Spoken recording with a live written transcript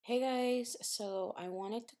Hey guys, so I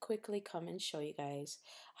wanted to quickly come and show you guys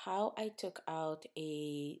how I took out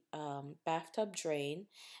a bathtub drain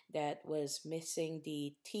that was missing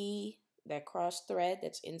the T, that cross thread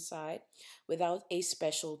that's inside, without a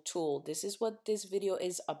special tool. This is what this video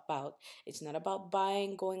is about. It's not about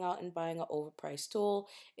going out and buying an overpriced tool.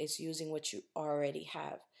 It's using what you already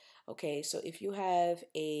have. Okay, so if you have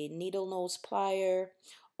a needle nose plier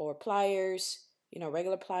or pliers,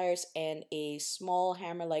 regular pliers and a small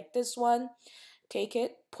hammer like this one, take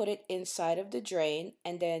it, put it inside of the drain,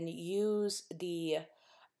 and then use the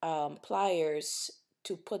pliers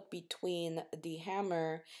to put between the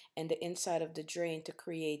hammer and the inside of the drain to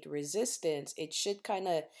create resistance. It should kind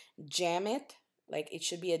of jam it, like it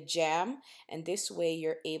should be a jam, and this way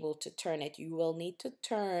you're able to turn it. You will need to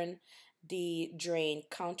turn the drain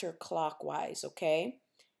counterclockwise, okay?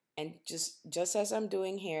 And just as I'm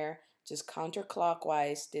doing here, just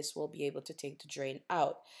counterclockwise, this will be able to take the drain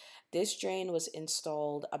out. This drain was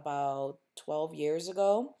installed about 12 years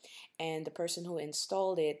ago, and the person who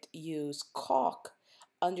installed it used caulk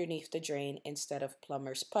underneath the drain instead of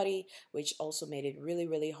plumber's putty, which also made it really,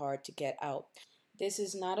 really hard to get out. This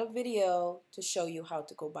is not a video to show you how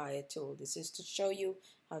to go buy a tool. This is to show you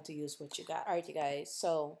how to use what you got. All right, you guys,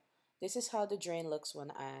 so this is how the drain looks when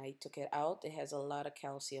I took it out. It has a lot of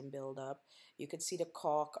calcium buildup. You can see the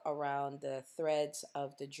caulk around the threads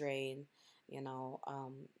of the drain.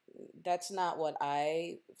 That's not what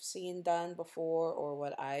I've seen done before or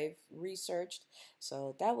what I've researched.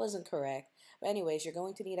 So that wasn't correct. But anyways, you're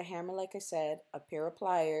going to need a hammer, like I said, a pair of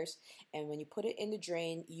pliers. And when you put it in the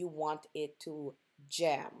drain, you want it to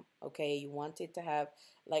jam. Okay, you want it to have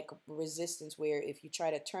like resistance where if you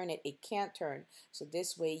try to turn it, it can't turn. So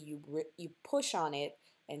this way you push on it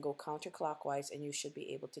and go counterclockwise, and you should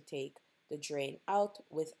be able to take the drain out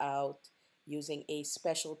without using a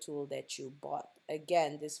special tool that you bought.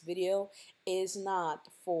 Again, this video is not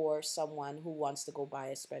for someone who wants to go buy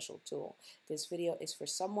a special tool. This video is for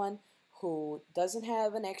someone who doesn't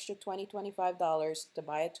have an extra $20, $25 to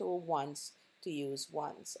buy a tool once, to use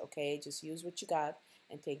once. Okay, just use what you got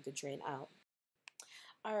and take the drain out.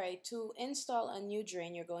 All right, to install a new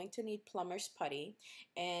drain, you're going to need plumber's putty,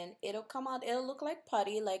 and it'll look like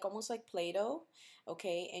putty, like almost like Play-Doh,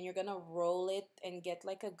 okay, and you're gonna roll it and get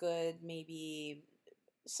like a good, maybe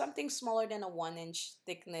something smaller than a 1-inch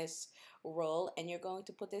thickness roll, and you're going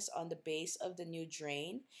to put this on the base of the new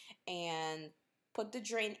drain and put the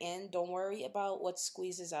drain in. Don't worry about what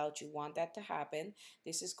squeezes out. You want that to happen.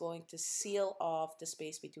 This is going to seal off the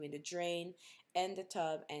space between the drain and the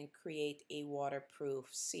tub and create a waterproof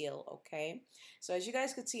seal, okay? So as you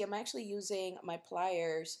guys could see, I'm actually using my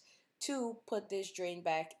pliers to put this drain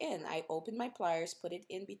back in. I opened my pliers, put it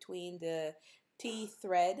in between the T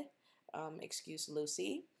thread, excuse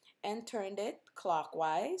Lucy, and turned it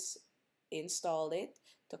clockwise, installed it,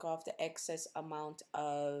 took off the excess amount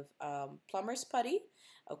of plumber's putty,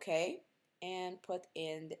 okay, and put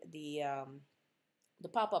in the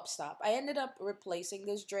pop-up stop. I ended up replacing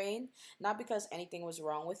this drain, not because anything was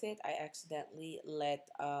wrong with it. I accidentally let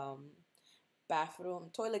bathroom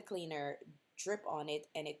toilet cleaner drip on it,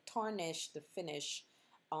 and it tarnished the finish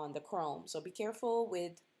on the chrome. So be careful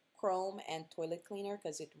with chrome and toilet cleaner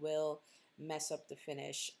because it will mess up the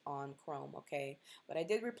finish on chrome, okay? But I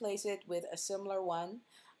did replace it with a similar one.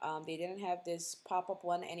 They didn't have this pop-up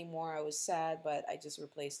one anymore. I was sad, but I just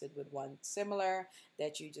replaced it with one similar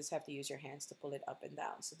that you just have to use your hands to pull it up and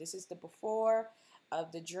down. So this is the before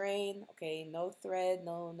of the drain, okay? No thread,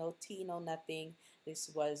 no T, no nothing. This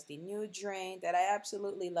was the new drain that I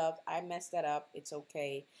absolutely loved. I messed that up. It's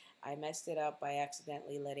okay. I messed it up by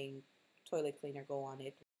accidentally letting toilet cleaner go on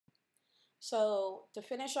it. So to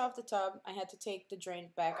finish off the tub, I had to take the drain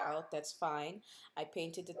back out. That's fine. I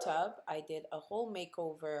painted the tub. I did a whole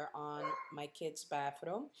makeover on my kids'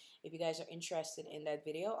 bathroom. If you guys are interested in that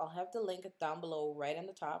video, I'll have the link down below right on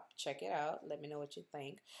the top. Check it out. Let me know what you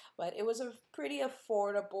think. But it was a pretty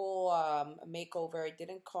affordable makeover. It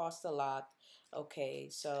didn't cost a lot. Okay,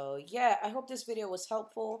 so yeah, I hope this video was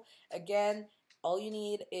helpful. Again, all you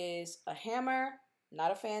need is a hammer.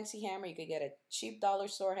 Not a fancy hammer. You could get a cheap dollar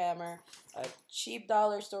store hammer, a cheap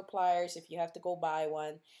dollar store pliers if you have to go buy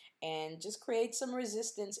one, and just create some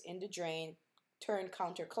resistance in the drain. Turn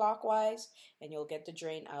counterclockwise and you'll get the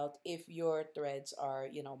drain out if your threads are,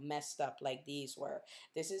 messed up like these were.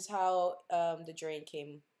 This is how the drain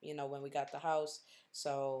came, when we got the house.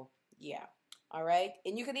 So yeah. All right.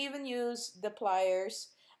 And you can even use the pliers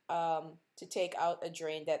to take out a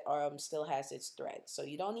drain that still has its thread. So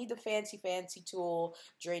you don't need the fancy tool,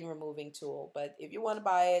 drain removing tool. But if you want to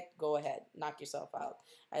buy it, go ahead. Knock yourself out.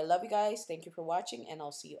 I love you guys. Thank you for watching, and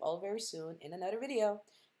I'll see you all very soon in another video.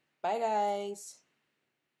 Bye, guys.